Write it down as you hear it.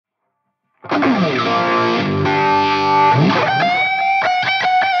Hey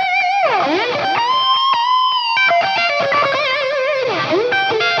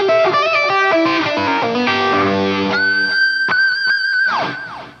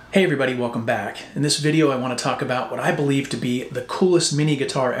everybody, welcome back. In this video I want to talk about what I believe to be the coolest mini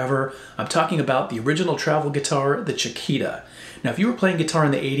guitar ever. I'm talking about the original travel guitar, the Chiquita. Now if you were playing guitar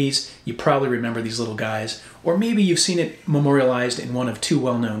in the 80s, you probably remember these little guys, or maybe you've seen it memorialized in one of two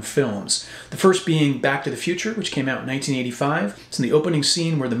well-known films. The first being Back to the Future, which came out in 1985. It's in the opening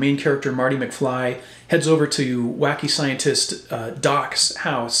scene where the main character, Marty McFly, heads over to wacky scientist Doc's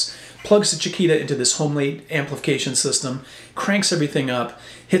house, plugs the Chiquita into this homemade amplification system, cranks everything up,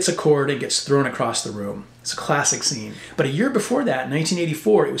 hits a chord, and gets thrown across the room. It's a classic scene. But a year before that, in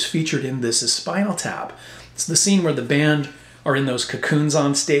 1984, it was featured in This Is Spinal Tap. It's the scene where the band are in those cocoons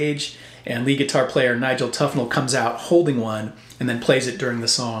on stage, and lead guitar player Nigel Tufnell comes out holding one and then plays it during the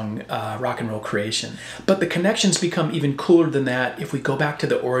song Rock and Roll Creation. But the connections become even cooler than that if we go back to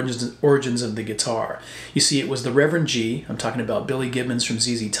the origins of the guitar. You see, it was the Reverend G, I'm talking about Billy Gibbons from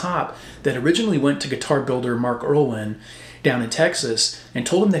ZZ Top, that originally went to guitar builder Mark Irwin down in Texas and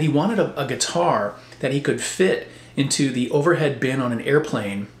told him that he wanted a guitar that he could fit into the overhead bin on an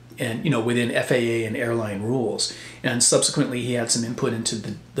airplane, and within FAA and airline rules. And subsequently he had some input into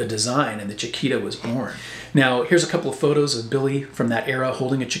the design, and the Chiquita was born. Now here's a couple of photos of Billy from that era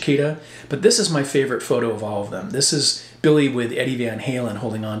holding a Chiquita, but this is my favorite photo of all of them. This is Billy with Eddie Van Halen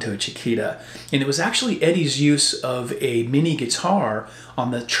holding on to a Chiquita. And it was actually Eddie's use of a mini guitar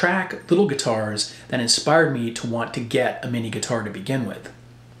on the track Little Guitars that inspired me to want to get a mini guitar to begin with.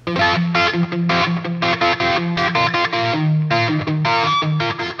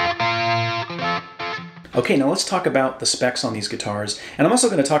 Okay, now let's talk about the specs on these guitars, and I'm also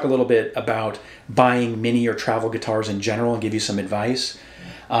going to talk a little bit about buying mini or travel guitars in general and give you some advice.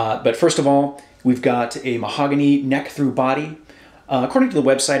 But first of all, we've got a mahogany neck-through body. According to the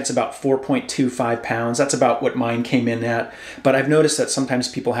website, it's about 4.25 pounds. That's about what mine came in at, but I've noticed that sometimes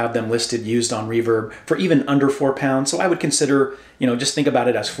people have them listed used on Reverb for even under 4 pounds, so I would consider, just think about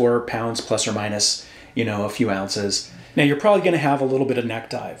it as 4 pounds plus or minus, a few ounces. Now you're probably going to have a little bit of neck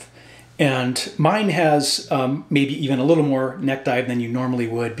dive. And mine has maybe even a little more neck dive than you normally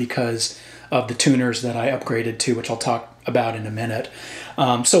would because of the tuners that I upgraded to, which I'll talk about in a minute.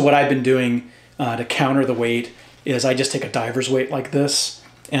 So what I've been doing to counter the weight is I just take a diver's weight like this,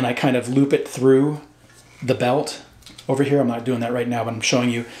 and I kind of loop it through the belt over here. I'm not doing that right now, but I'm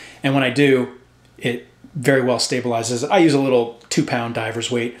showing you. And when I do, it very well stabilizes. I use a little 2-pound diver's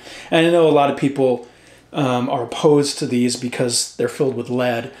weight. And I know a lot of people are opposed to these because they're filled with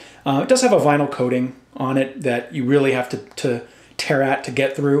lead. It does have a vinyl coating on it that you really have to tear at to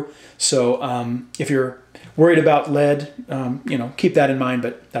get through. So if you're worried about lead, keep that in mind,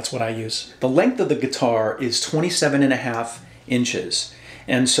 but that's what I use. The length of the guitar is 27.5 inches.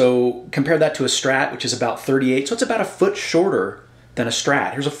 And so compare that to a Strat, which is about 38. So it's about a foot shorter than a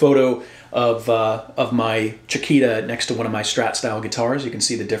Strat. Here's a photo of my Chiquita next to one of my Strat style guitars. You can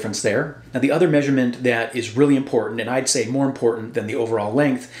see the difference there. Now the other measurement that is really important, and I'd say more important than the overall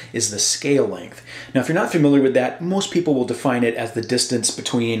length, is the scale length. Now if you're not familiar with that, most people will define it as the distance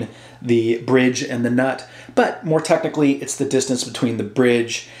between the bridge and the nut, but more technically it's the distance between the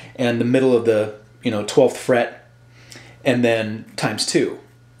bridge and the middle of the 12th fret, and then times 2.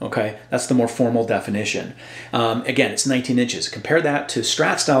 Okay, that's the more formal definition. Again, it's 19 inches. Compare that to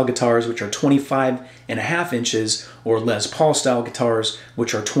Strat style guitars, which are 25.5 inches, or Les Paul style guitars,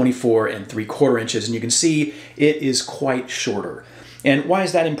 which are 24.75 inches. And you can see it is quite shorter. And why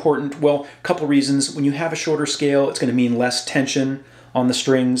is that important? Well, a couple reasons. When you have a shorter scale, it's going to mean less tension on the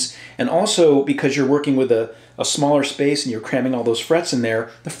strings. And also because you're working with a smaller space and you're cramming all those frets in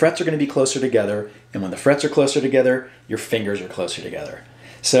there, the frets are going to be closer together. And when the frets are closer together, your fingers are closer together.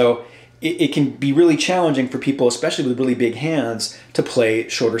 So it can be really challenging for people, especially with really big hands, to play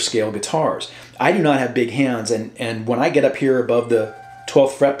shorter scale guitars. I do not have big hands, and when I get up here above the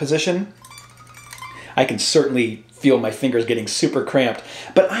 12th fret position, I can certainly feel my fingers getting super cramped,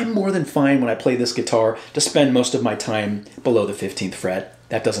 but I'm more than fine when I play this guitar to spend most of my time below the 15th fret.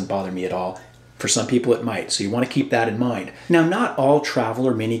 That doesn't bother me at all. For some people it might, so you want to keep that in mind. Now, not all travel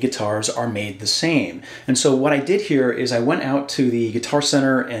or mini guitars are made the same. And so what I did here is I went out to the Guitar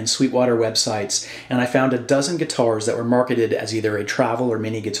Center and Sweetwater websites, and I found a dozen guitars that were marketed as either a travel or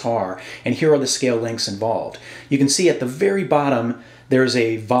mini guitar. And here are the scale lengths involved. You can see at the very bottom, there's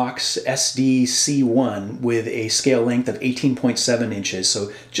a Vox SD C1 with a scale length of 18.7 inches,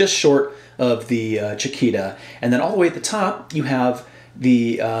 so just short of the Chiquita. And then all the way at the top, you have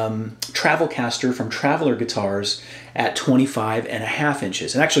the Travelcaster from Traveler Guitars at 25.5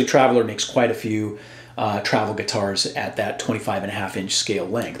 inches. And actually Traveler makes quite a few travel guitars at that 25.5 inch scale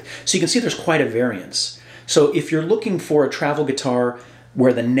length. So you can see there's quite a variance. So if you're looking for a travel guitar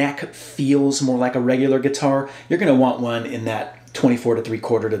where the neck feels more like a regular guitar, you're going to want one in that 24 to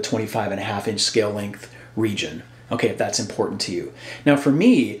 3/4 to 25.5 inch scale length region. Okay, if that's important to you. Now for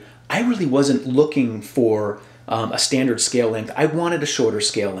me, I really wasn't looking for a standard scale length. I wanted a shorter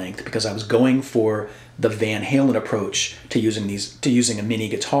scale length because I was going for the Van Halen approach to using a mini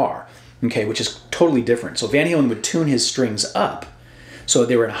guitar, okay, which is totally different. So Van Halen would tune his strings up so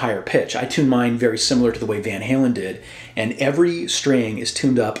they were in a higher pitch. I tuned mine very similar to the way Van Halen did, and every string is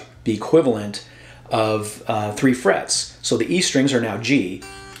tuned up the equivalent of 3 frets. So the E strings are now G,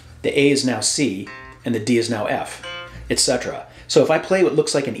 the A is now C, and the D is now F, etc. So if I play what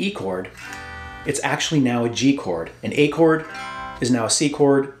looks like an E chord, it's actually now a G chord. An A chord is now a C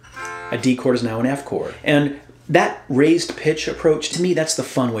chord, a D chord is now an F chord. And that raised pitch approach, to me, that's the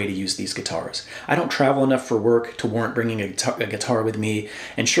fun way to use these guitars. I don't travel enough for work to warrant bringing a guitar with me,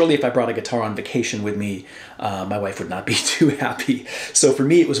 and surely if I brought a guitar on vacation with me, my wife would not be too happy. So for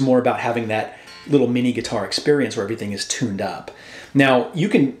me, it was more about having that little mini guitar experience where everything is tuned up. Now, you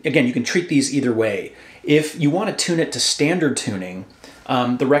can treat these either way. If you want to tune it to standard tuning,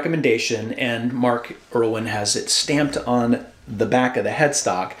 the recommendation, and Mark Irwin has it stamped on the back of the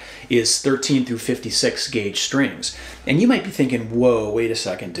headstock, is 13 through 56 gauge strings. And you might be thinking, whoa, wait a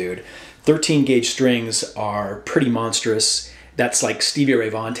second, dude. 13 gauge strings are pretty monstrous. That's like Stevie Ray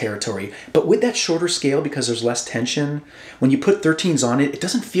Vaughan territory. But with that shorter scale, because there's less tension, when you put 13s on it, it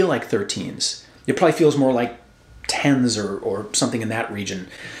doesn't feel like 13s. It probably feels more like 10s or something in that region.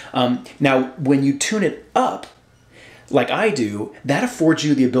 Now, when you tune it up, like I do, that affords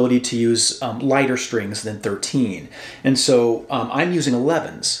you the ability to use lighter strings than 13. And so I'm using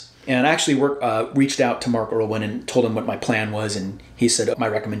 11s. And I actually reached out to Mark Irwin and told him what my plan was, and he said my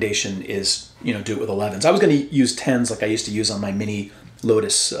recommendation is, do it with 11s. I was going to use 10s like I used to use on my mini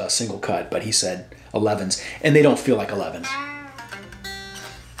Lotus single cut, but he said 11s, and they don't feel like 11s.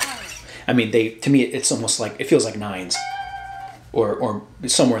 I mean, to me, it's almost like, it feels like 9s or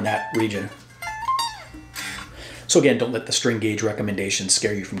somewhere in that region. So again, don't let the string gauge recommendation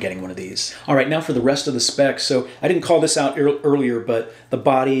scare you from getting one of these. All right, now for the rest of the specs. So I didn't call this out earlier, but the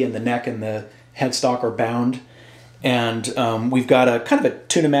body and the neck and the headstock are bound. And we've got a kind of a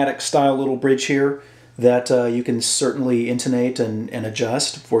tunematic style little bridge here that you can certainly intonate and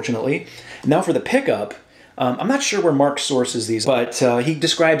adjust, fortunately. Now for the pickup, I'm not sure where Mark sources these, but he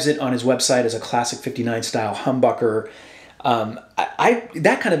describes it on his website as a classic 59 style humbucker.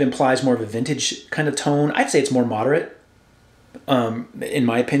 That kind of implies more of a vintage kind of tone. I'd say it's more moderate, in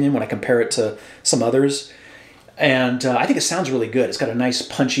my opinion, when I compare it to some others. And I think it sounds really good. It's got a nice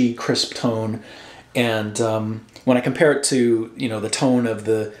punchy, crisp tone. And when I compare it to, the tone of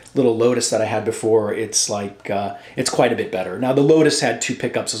the little Lotus that I had before, it's like, it's quite a bit better. Now the Lotus had 2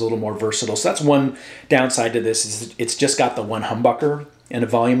 pickups, is a little more versatile. So that's one downside to this, is it's just got the one humbucker and a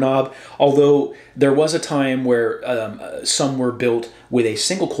volume knob, although there was a time where some were built with a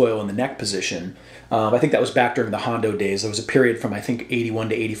single coil in the neck position. I think that was back during the Hondo days. There was a period from, I think, 81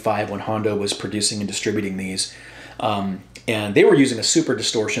 to 85 when Hondo was producing and distributing these. And they were using a super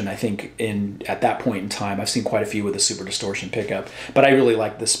distortion, I think, at that point in time. I've seen quite a few with a super distortion pickup, but I really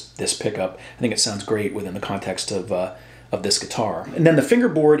like this pickup. I think it sounds great within the context of this guitar. And then the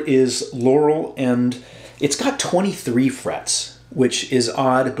fingerboard is Laurel, and it's got 23 frets, which is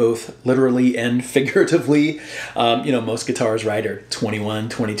odd both literally and figuratively. Most guitars, right, are 21,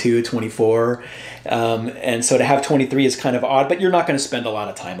 22, 24. And so to have 23 is kind of odd, but you're not going to spend a lot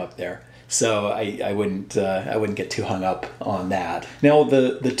of time up there. So I wouldn't get too hung up on that. Now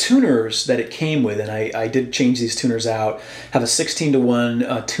the tuners that it came with, and I did change these tuners out, have a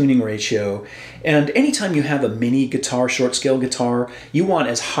 16:1 tuning ratio. And anytime you have a mini guitar, short scale guitar, you want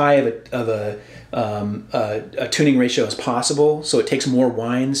as high of a tuning ratio as possible, so it takes more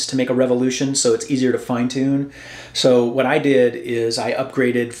winds to make a revolution, so it's easier to fine tune. So what I did is I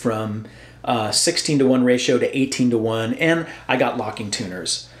upgraded from 16:1 ratio to 18:1, and I got locking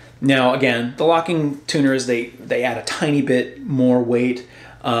tuners. Now again, the locking tuners, they add a tiny bit more weight,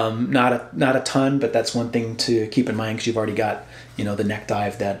 not a ton, but that's one thing to keep in mind because you've already got the neck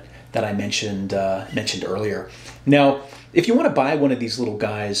dive that I mentioned earlier. Now, if you want to buy one of these little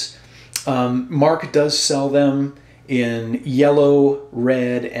guys, Mark does sell them in yellow,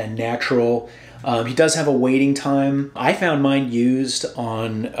 red, and natural. He does have a waiting time. I found mine used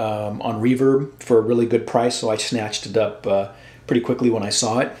on Reverb for a really good price, so I snatched it up pretty quickly when I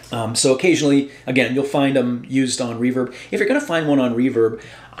saw it. So occasionally, again, you'll find them used on Reverb. If you're going to find one on Reverb,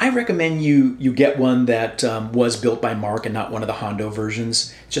 I recommend you get one that was built by Mark and not one of the Hondo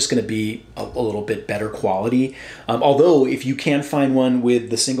versions. It's just going to be a little bit better quality. Although, if you can find one with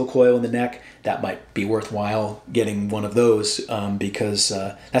the single coil in the neck, that might be worthwhile getting one of those because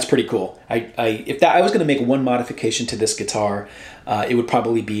that's pretty cool. If I was going to make one modification to this guitar, it would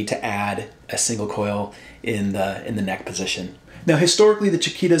probably be to add a single coil in the neck position. Now, historically, the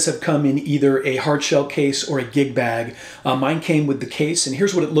Chiquitas have come in either a hard shell case or a gig bag. Mine came with the case, and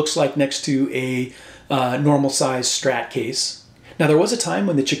here's what it looks like next to a normal size Strat case. Now, there was a time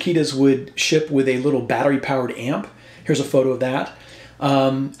when the Chiquitas would ship with a little battery-powered amp. Here's a photo of that.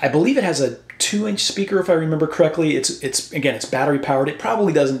 I believe it has a 2-inch speaker, if I remember correctly. It's battery-powered. It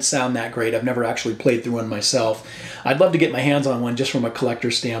probably doesn't sound that great. I've never actually played through one myself. I'd love to get my hands on one just from a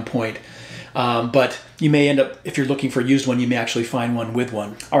collector standpoint. But you may end up, if you're looking for a used one, you may actually find one with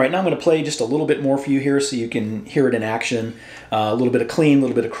one. All right, now I'm going to play just a little bit more for you here so you can hear it in action. A little bit of clean, a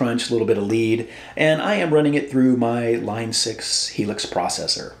little bit of crunch, a little bit of lead. And I am running it through my Line 6 Helix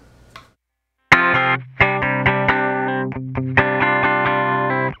processor.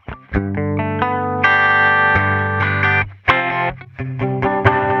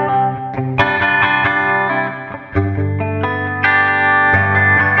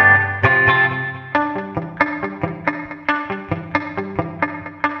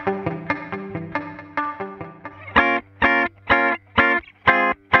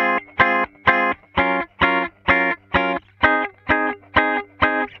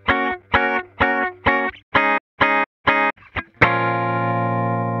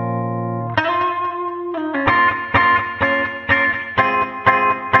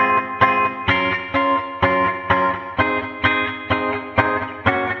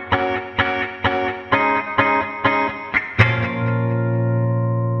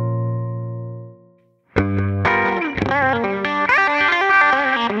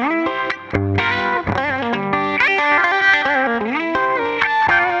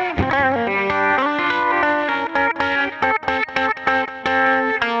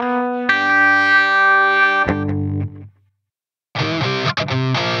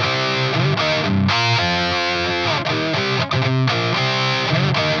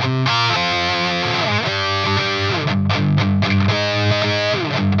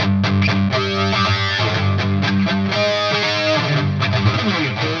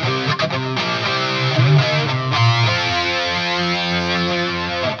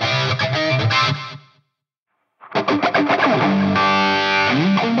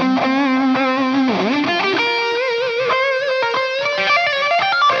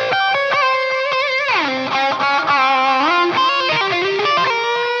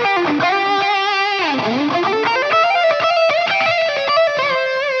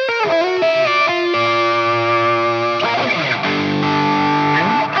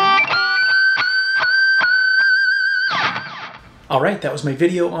 Alright, that was my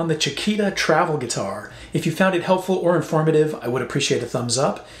video on the Chiquita travel guitar. If you found it helpful or informative, I would appreciate a thumbs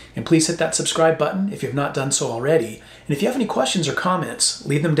up. And please hit that subscribe button if you have not done so already. And if you have any questions or comments,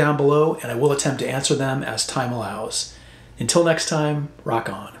 leave them down below and I will attempt to answer them as time allows. Until next time, rock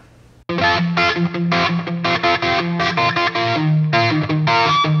on.